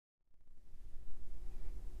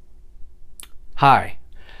Hi.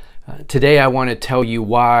 Today I want to tell you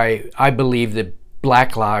why I believe that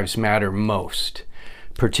Black lives matter most,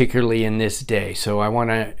 particularly in this day. So I want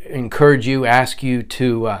to encourage you, ask you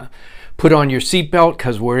to put on your seatbelt,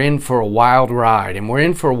 because we're in for a wild ride. And we're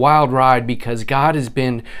in for a wild ride because God has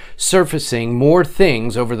been surfacing more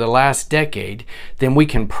things over the last decade than we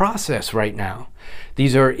can process right now.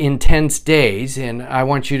 These are intense days, and I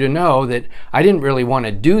want you to know that I didn't really want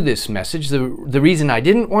to do this message. The reason I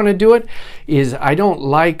didn't want to do it is I don't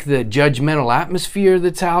like the judgmental atmosphere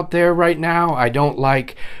that's out there right now. I don't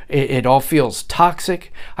like it. It all feels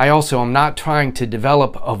toxic. I also am not trying to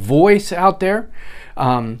develop a voice out there.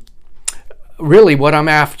 Really, what I'm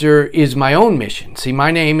after is my own mission. See,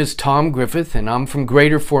 my name is Tom Griffith, and I'm from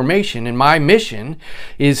Greater Formation, and my mission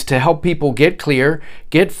is to help people get clear,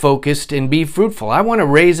 get focused, and be fruitful. I want to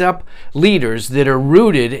raise up leaders that are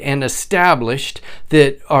rooted and established,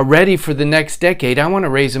 that are ready for the next decade. I want to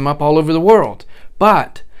raise them up all over the world.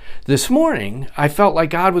 But this morning, I felt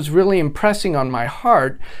like God was really impressing on my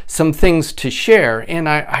heart some things to share, and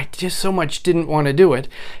I just so much didn't want to do it.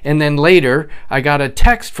 And then later, I got a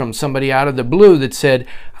text from somebody out of the blue that said,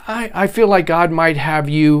 I feel like God might have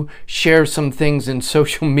you share some things in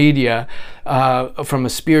social media from a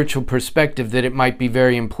spiritual perspective, that it might be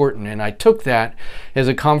very important. And I took that as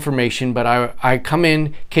a confirmation, but I come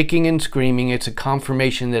in kicking and screaming. It's a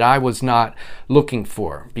confirmation that I was not looking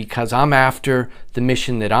for, because I'm after the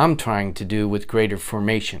mission that I'm trying to do with Greater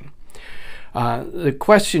Formation. The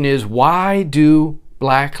question is, why do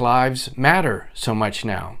Black lives matter so much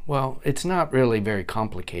now? Well, it's not really very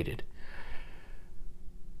complicated.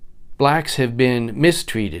 Blacks have been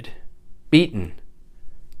mistreated, beaten,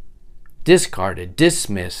 discarded,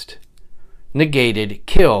 dismissed, negated,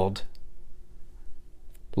 killed,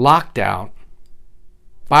 locked out,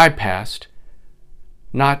 bypassed,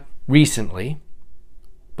 not recently,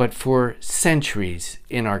 but for centuries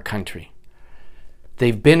in our country.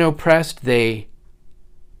 They've been oppressed. They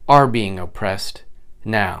are being oppressed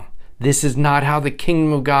now. This is not how the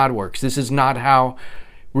kingdom of God works. This is not how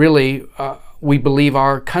really we believe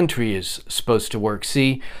our country is supposed to work.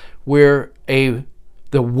 See, the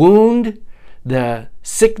wound, the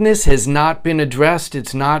sickness has not been addressed.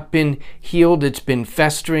 It's not been healed. It's been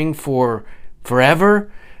festering for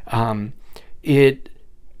forever. God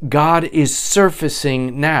is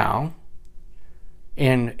surfacing now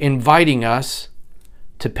and inviting us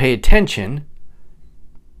to pay attention.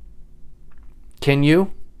 Can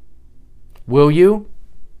you? Will you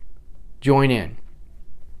join in?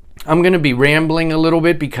 I'm going to be rambling a little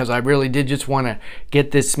bit because I really did just want to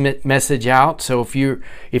get this message out. So if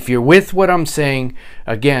you're with what I'm saying,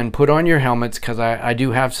 again, put on your helmets, because I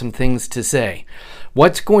do have some things to say.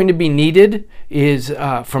 What's going to be needed is,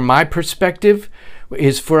 from my perspective,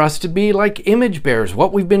 is for us to be like image bearers,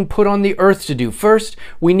 what we've been put on the earth to do. First,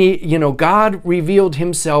 we need, God revealed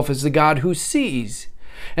himself as the God who sees,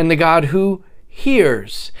 and the God who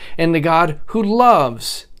hears, and the God who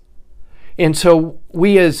loves. And so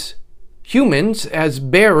we as humans, as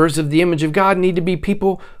bearers of the image of God, need to be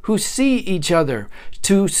people who see each other,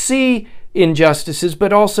 to see injustices,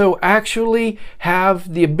 but also actually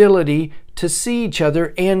have the ability to see each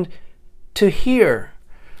other and to hear.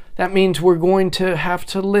 That means we're going to have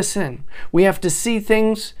to listen. We have to see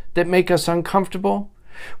things that make us uncomfortable.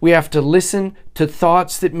 We have to listen to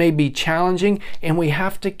thoughts that may be challenging, and we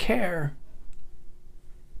have to care.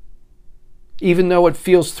 Even though it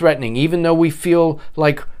feels threatening, even though we feel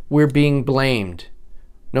like we're being blamed,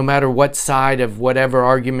 no matter what side of whatever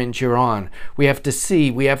argument you're on, we have to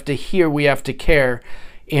see, we have to hear, we have to care,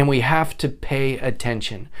 and we have to pay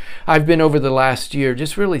attention. I've been over the last year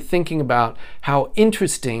just really thinking about how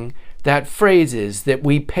interesting that phrase is, that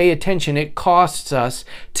we pay attention. It costs us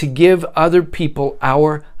to give other people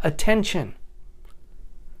our attention.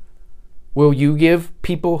 Will you give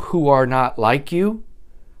people who are not like you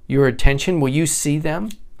your attention? Will you see them?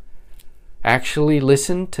 Actually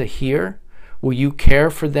listen to hear? Will you care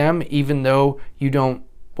for them even though you don't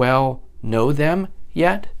well know them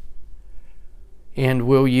yet? And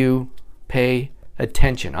will you pay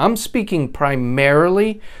attention? I'm speaking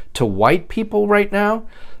primarily to white people right now,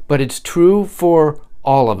 but it's true for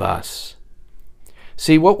all of us.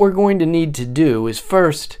 See, what we're going to need to do is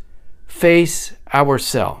first face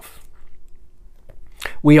ourselves.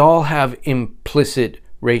 We all have implicit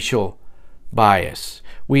racial bias.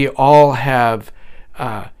 We all have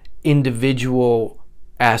individual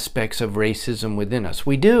aspects of racism within us.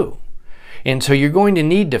 We do. And so you're going to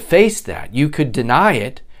need to face that. You could deny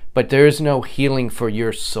it, but there is no healing for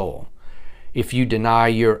your soul if you deny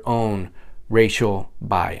your own racial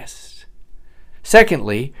bias.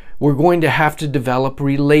 Secondly, we're going to have to develop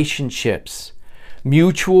relationships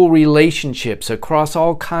mutual relationships across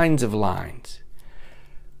all kinds of lines?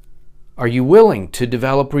 Are you willing to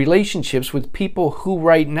develop relationships with people who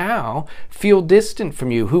right now feel distant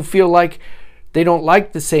from you, who feel like they don't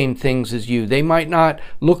like the same things as you? They might not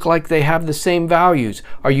look like they have the same values.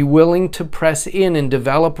 Are you willing to press in and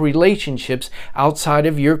develop relationships outside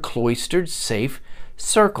of your cloistered, safe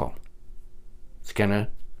circle?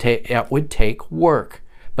 It would take work,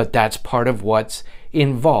 but that's part of what's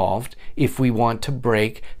involved if we want to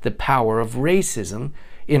break the power of racism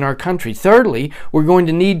in our country. Thirdly, we're going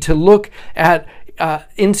to need to look at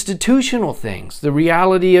institutional things, the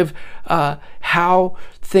reality of how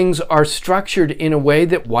things are structured in a way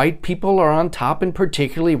that white people are on top, and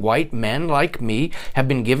particularly white men like me have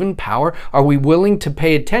been given power. Are we willing to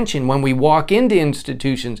pay attention when we walk into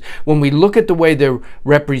institutions, when we look at the way they're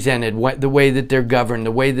represented, the way that they're governed,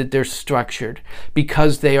 the way that they're structured?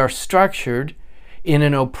 Because they are structured in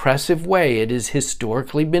an oppressive way. It has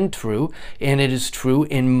historically been true, and it is true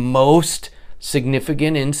in most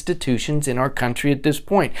significant institutions in our country at this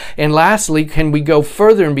point. And lastly, can we go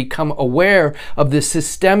further and become aware of the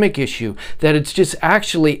systemic issue, that it's just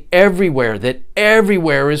actually everywhere, that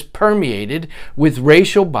everywhere is permeated with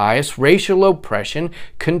racial bias, racial oppression,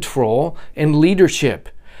 control, and leadership?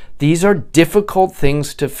 These are difficult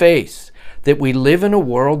things to face, that we live in a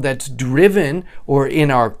world that's driven, or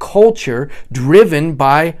in our culture, driven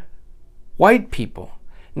by white people.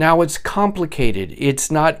 Now, it's complicated. It's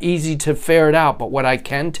not easy to ferret out, but what I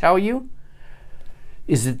can tell you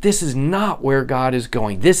is that this is not where God is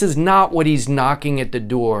going. This is not what He's knocking at the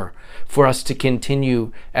door for us to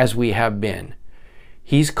continue as we have been.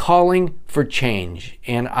 He's calling for change,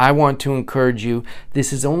 and I want to encourage you,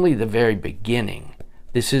 this is only the very beginning.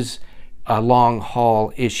 This is a long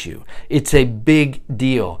haul issue. It's a big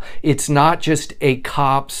deal. It's not just a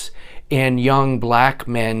cops and young black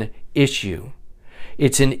men issue.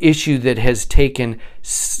 It's an issue that has taken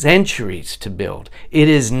centuries to build. It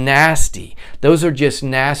is nasty. Those are just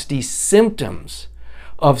nasty symptoms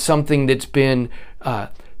of something that's been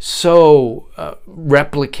so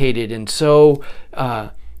replicated and so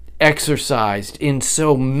exercised in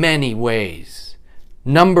so many ways.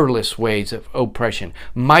 Numberless ways of oppression,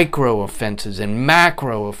 micro offenses and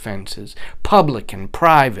macro offenses, public and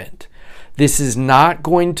private. This is not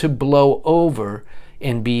going to blow over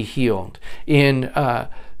and be healed. In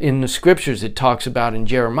the scriptures, it talks about in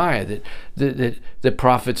Jeremiah that the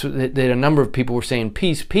prophets, that a number of people were saying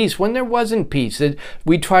peace, peace, when there wasn't peace. That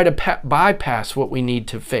we try to bypass what we need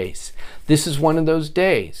to face. This is one of those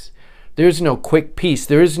days. There's no quick peace.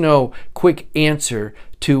 There is no quick answer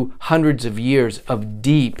to hundreds of years of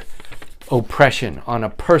deep oppression on a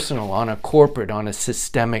personal, on a corporate, on a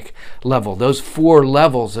systemic level. Those 4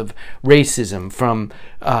 levels of racism, from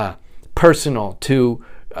personal to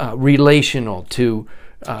relational to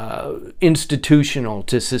institutional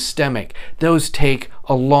to systemic, those take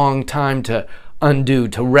a long time to undo,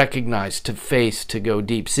 to recognize, to face, to go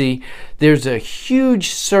deep. See, there's a huge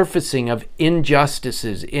surfacing of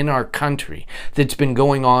injustices in our country that's been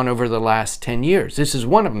going on over the last 10 years. This is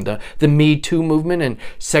one of them, the Me Too movement and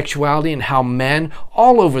sexuality, and how men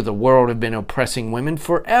all over the world have been oppressing women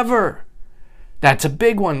forever. That's a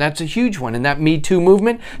big one. That's a huge one. And that Me Too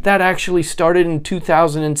movement, that actually started in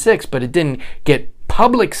 2006, but it didn't get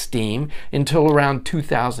public steam until around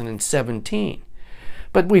 2017.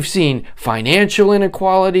 But we've seen financial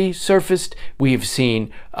inequality surfaced. We've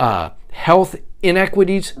seen health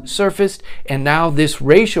inequities surfaced. And now this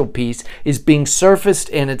racial piece is being surfaced,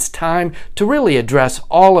 and it's time to really address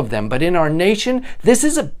all of them. But in our nation, this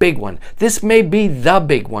is a big one. This may be the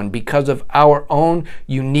big one because of our own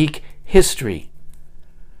unique history.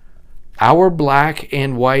 Our black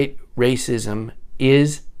and white racism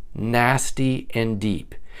is nasty and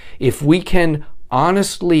deep. If we can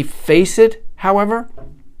honestly face it, however,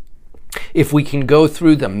 if we can go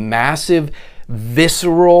through the massive,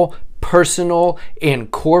 visceral, personal,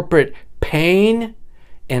 and corporate pain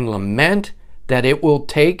and lament that it will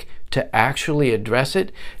take to actually address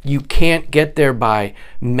it, you can't get there by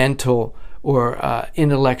mental or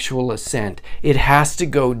intellectual assent. It has to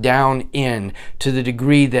go down in to the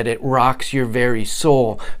degree that it rocks your very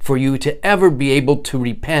soul for you to ever be able to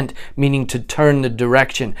repent, meaning to turn the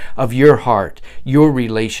direction of your heart, your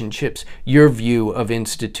relationships, your view of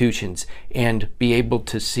institutions, and be able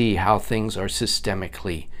to see how things are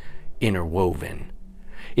systemically interwoven.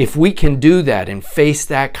 If we can do that and face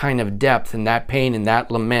that kind of depth and that pain and that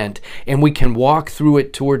lament, and we can walk through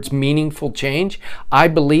it towards meaningful change, I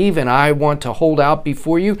believe, and I want to hold out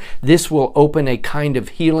before you, this will open a kind of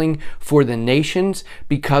healing for the nations,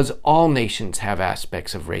 because all nations have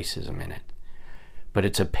aspects of racism in it. but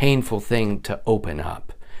it's a painful thing to open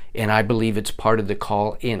up. And I believe it's part of the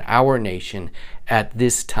call in our nation at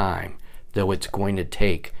this time, though it's going to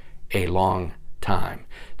take a long time.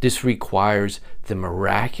 This requires the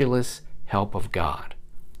miraculous help of God.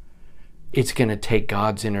 It's going to take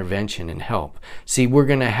God's intervention and help. See, we're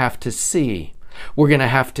going to have to see. We're going to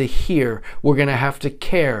have to hear. We're going to have to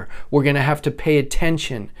care. We're going to have to pay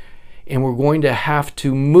attention. And we're going to have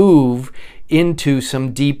to move into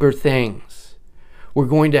some deeper things. We're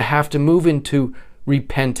going to have to move into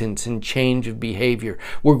repentance and change of behavior.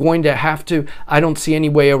 We're going to have to, I don't see any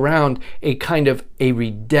way around, a kind of a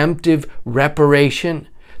redemptive reparation.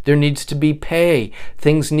 There needs to be pay.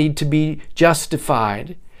 Things need to be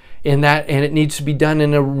justified. And it needs to be done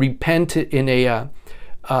in a redemptive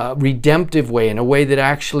way, in a way that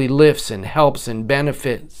actually lifts and helps and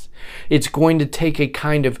benefits. It's going to take a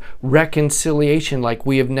kind of reconciliation like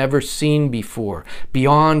we have never seen before.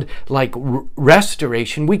 Beyond like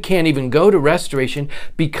restoration, we can't even go to restoration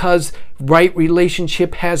because right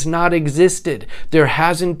relationship has not existed. There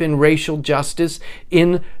hasn't been racial justice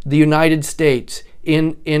in the United States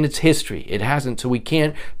in its history. It hasn't. So we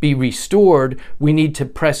can't be restored. We need to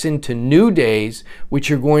press into new days,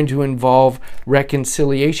 which are going to involve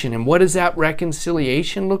reconciliation. And what does that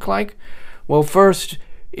reconciliation look like? Well, first,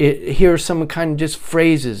 here are some kind of just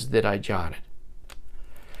phrases that I jotted.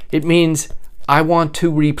 It means, I want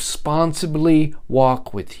to responsibly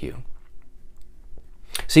walk with you.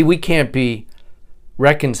 See, we can't be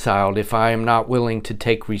reconciled if I am not willing to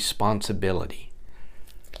take responsibility.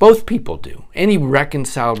 Both people do. Any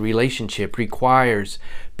reconciled relationship requires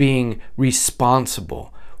being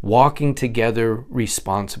responsible, walking together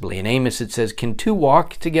responsibly. In Amos it says, can two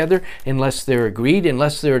walk together unless they're agreed,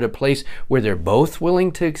 unless they're at a place where they're both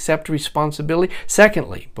willing to accept responsibility?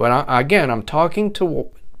 Secondly, but again, I'm talking to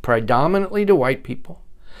predominantly to white people.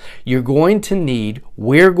 We're going to need,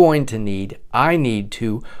 I need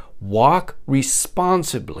to walk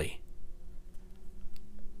responsibly.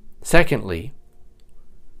 Secondly,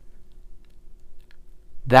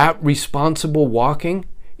 that responsible walking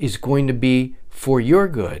is going to be for your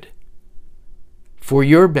good, for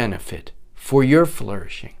your benefit, for your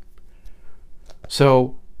flourishing.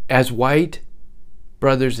 So, as white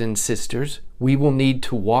brothers and sisters, we will need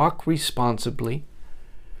to walk responsibly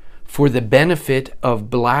for the benefit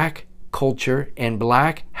of black culture and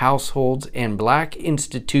black households and black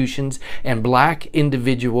institutions and black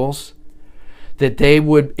individuals, that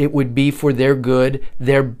it would be for their good,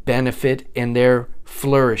 their benefit, and their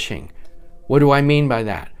flourishing. What do I mean by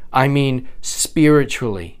that? I mean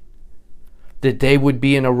spiritually, that they would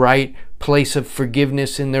be in a right place of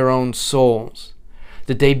forgiveness in their own souls,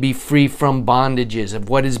 that they'd be free from bondages of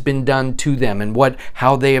what has been done to them and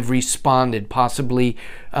how they have responded, possibly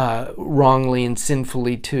wrongly and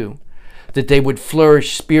sinfully too. That they would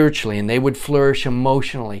flourish spiritually and they would flourish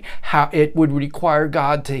emotionally. How it would require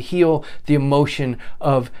God to heal the emotion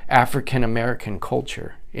of African American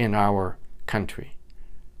culture in our country.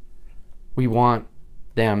 We want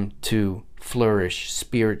them to flourish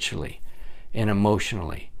spiritually and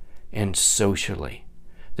emotionally and socially.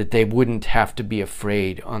 That they wouldn't have to be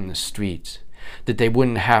afraid on the streets. That they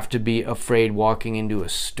wouldn't have to be afraid walking into a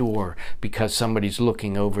store because somebody's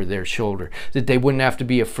looking over their shoulder. That they wouldn't have to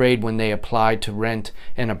be afraid when they apply to rent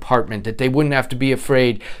an apartment. That they wouldn't have to be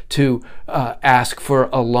afraid to ask for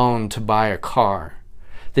a loan to buy a car.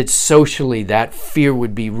 That socially that fear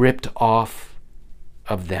would be ripped off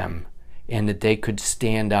of them, and that they could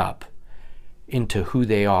stand up into who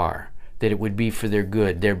they are, that it would be for their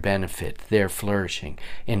good, their benefit, their flourishing,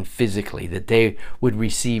 and physically, that they would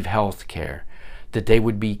receive health care, that they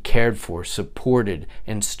would be cared for, supported,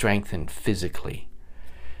 and strengthened physically.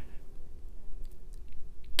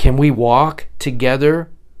 Can we walk together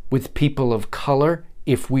with people of color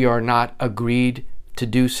if we are not agreed to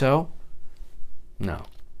do so? No.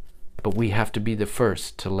 But we have to be the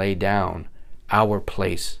first to lay down our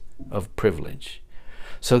place of privilege.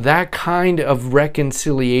 So that kind of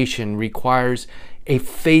reconciliation requires a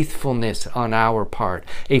faithfulness on our part.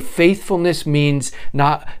 A faithfulness means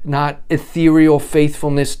not ethereal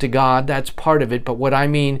faithfulness to God, that's part of it, but what I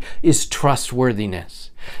mean is trustworthiness.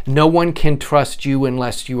 No one can trust you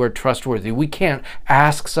unless you are trustworthy. We can't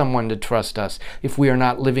ask someone to trust us if we are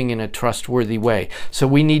not living in a trustworthy way. So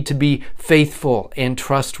we need to be faithful and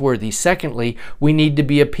trustworthy. Secondly, we need to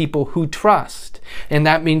be a people who trust. And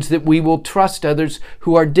that means that we will trust others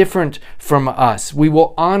who are different from us. We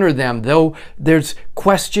will honor them, though there's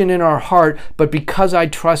question in our heart, but because I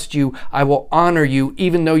trust you, I will honor you,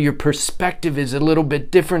 even though your perspective is a little bit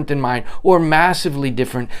different than mine, or massively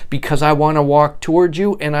different, because I want to walk towards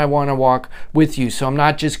you and I want to walk with you. So I'm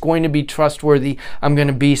not just going to be trustworthy, I'm going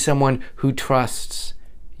to be someone who trusts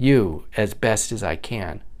you as best as I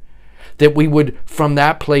can. That we would, from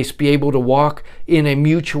that place, be able to walk in a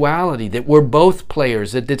mutuality, that we're both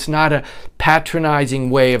players, that it's not a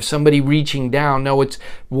patronizing way of somebody reaching down. No, it's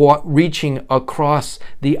reaching across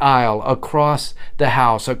the aisle, across the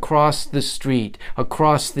house, across the street,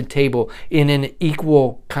 across the table, in an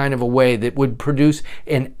equal kind of a way that would produce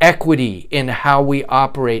an equity in how we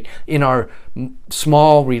operate in our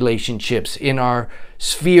small relationships, in our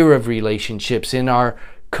sphere of relationships, in our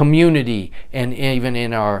community, and even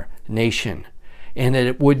in our nation. And that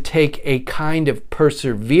it would take a kind of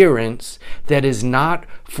perseverance that is not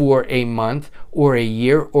for a month or a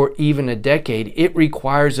year or even a decade. It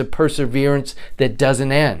requires a perseverance that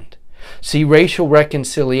doesn't end. See, racial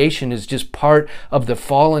reconciliation is just part of the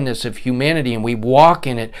fallenness of humanity, and we walk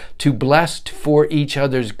in it to bless for each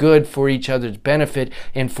other's good, for each other's benefit,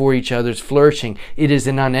 and for each other's flourishing. It is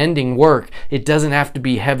an unending work. It doesn't have to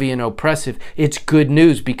be heavy and oppressive. It's good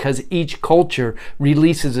news, because each culture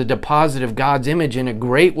releases a deposit of God's image in a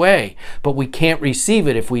great way, but we can't receive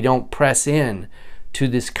it if we don't press in to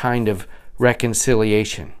this kind of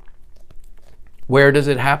reconciliation. Where does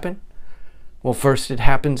it happen? Well, first it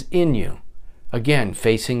happens in you. Again,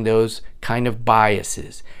 facing those kind of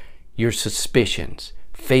biases, your suspicions,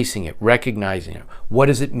 facing it, recognizing it. What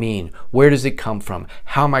does it mean? Where does it come from?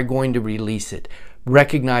 How am I going to release it?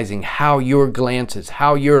 Recognizing how your glances,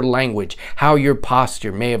 how your language, how your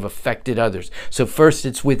posture may have affected others. So first,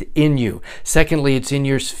 it's within you. Secondly, it's in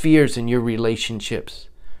your spheres and your relationships.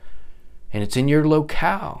 And it's in your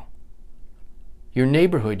locale, your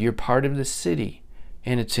neighborhood, you're part of the city,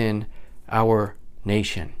 and it's in our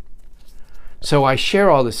nation. So I share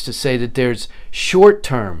all this to say that there's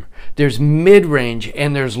short-term, there's mid-range,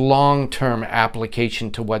 and there's long-term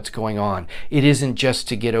application to what's going on. It isn't just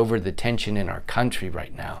to get over the tension in our country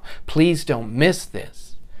right now. Please don't miss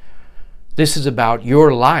this. This is about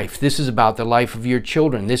your life. This is about the life of your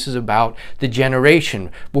children. This is about the generation.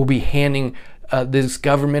 We'll be handing this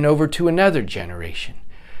government over to another generation.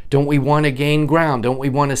 Don't we want to gain ground? Don't we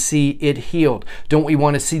want to see it healed? Don't we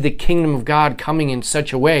want to see the kingdom of God coming in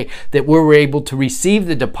such a way that we're able to receive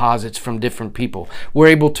the deposits from different people? We're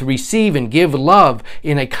able to receive and give love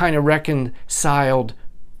in a kind of reconciled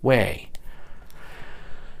way.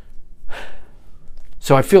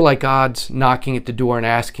 So I feel like God's knocking at the door and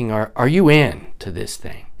asking, are you in to this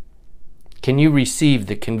thing? Can you receive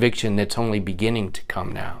the conviction that's only beginning to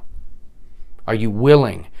come now? Are you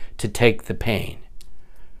willing to take the pain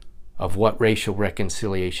of what racial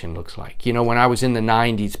reconciliation looks like? You know, when I was in the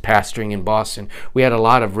 90s pastoring in Boston, we had a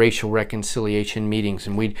lot of racial reconciliation meetings,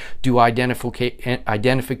 and we'd do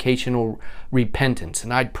identificational repentance,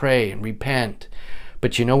 and I'd pray and repent.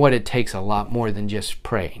 But you know what? It takes a lot more than just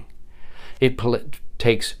praying. It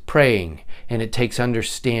takes praying, and it takes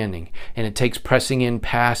understanding, and it takes pressing in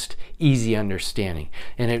past easy understanding,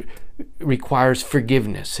 and it requires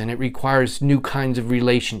forgiveness, and it requires new kinds of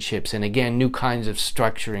relationships, and again, new kinds of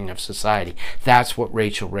structuring of society. That's what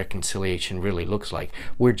racial reconciliation really looks like.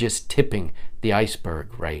 We're just tipping the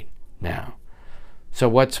iceberg right now. So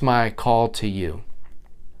what's my call to you?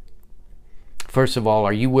 First of all,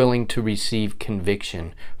 are you willing to receive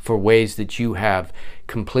conviction for ways that you have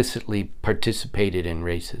complicitly participated in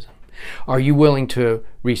racism? Are you willing to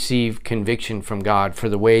receive conviction from God for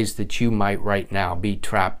the ways that you might right now be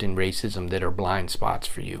trapped in racism that are blind spots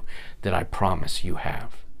for you, that I promise you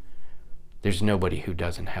have? There's nobody who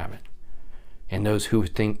doesn't have it. And those who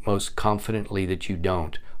think most confidently that you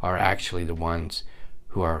don't are actually the ones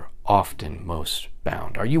who are often most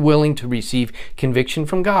bound. Are you willing to receive conviction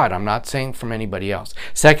from God? I'm not saying from anybody else.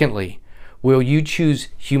 Secondly, will you choose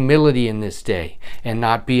humility in this day and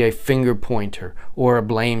not be a finger pointer or a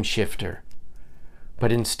blame shifter,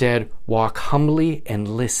 but instead walk humbly and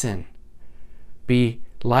listen? Be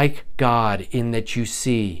like God in that you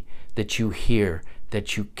see, that you hear,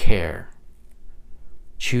 that you care.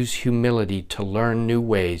 Choose humility to learn new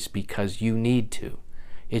ways because you need to.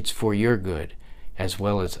 It's for your good as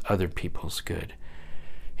well as other people's good.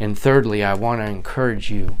 And thirdly, I want to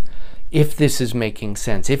encourage you, if this is making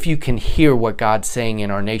sense, if you can hear what God's saying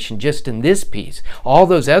in our nation just in this piece, all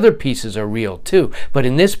those other pieces are real too, but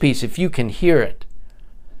in this piece, if you can hear it,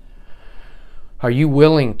 are you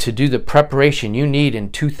willing to do the preparation you need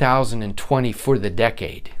in 2020 for the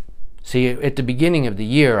decade? See, at the beginning of the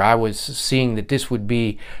year, I was seeing that this would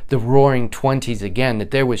be the roaring 20s again, that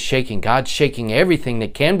there was shaking. God's shaking everything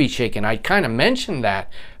that can be shaken. I kind of mentioned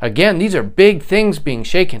that. Again, these are big things being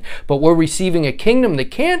shaken, but we're receiving a kingdom that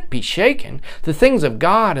can't be shaken. The things of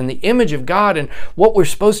God and the image of God and what we're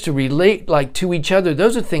supposed to relate like to each other,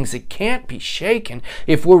 those are things that can't be shaken.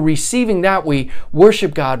 If we're receiving that, we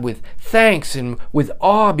worship God with thanks and with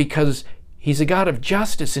awe, because He's a God of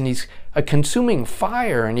justice, and He's a consuming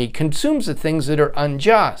fire, and He consumes the things that are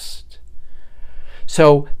unjust.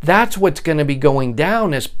 So that's what's going to be going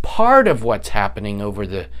down as part of what's happening over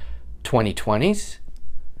the 2020s.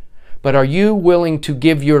 But are you willing to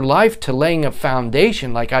give your life to laying a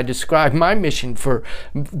foundation? Like I described, my mission for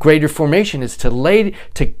Greater Formation is to lay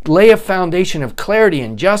a foundation of clarity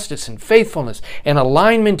and justice and faithfulness and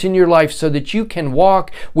alignment in your life, so that you can walk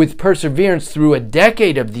with perseverance through a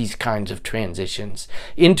decade of these kinds of transitions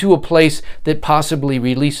into a place that possibly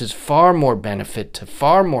releases far more benefit to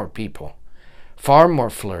far more people, far more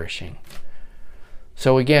flourishing.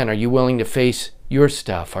 So again, are you willing to face your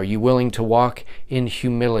stuff? Are you willing to walk in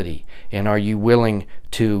humility? And are you willing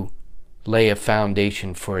to lay a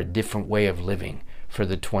foundation for a different way of living for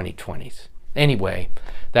the 2020s? Anyway,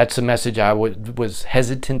 that's the message I was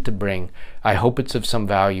hesitant to bring. I hope it's of some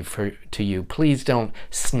value to you. Please don't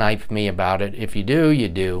snipe me about it. If you do, you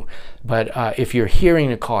do. But if you're hearing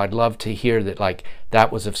the call, I'd love to hear that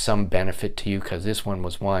that was of some benefit to you, because this one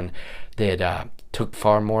was one that took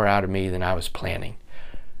far more out of me than I was planning.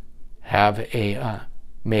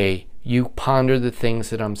 May you ponder the things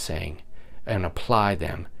that I'm saying and apply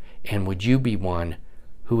them, and would you be one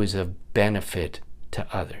who is of benefit to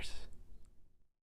others?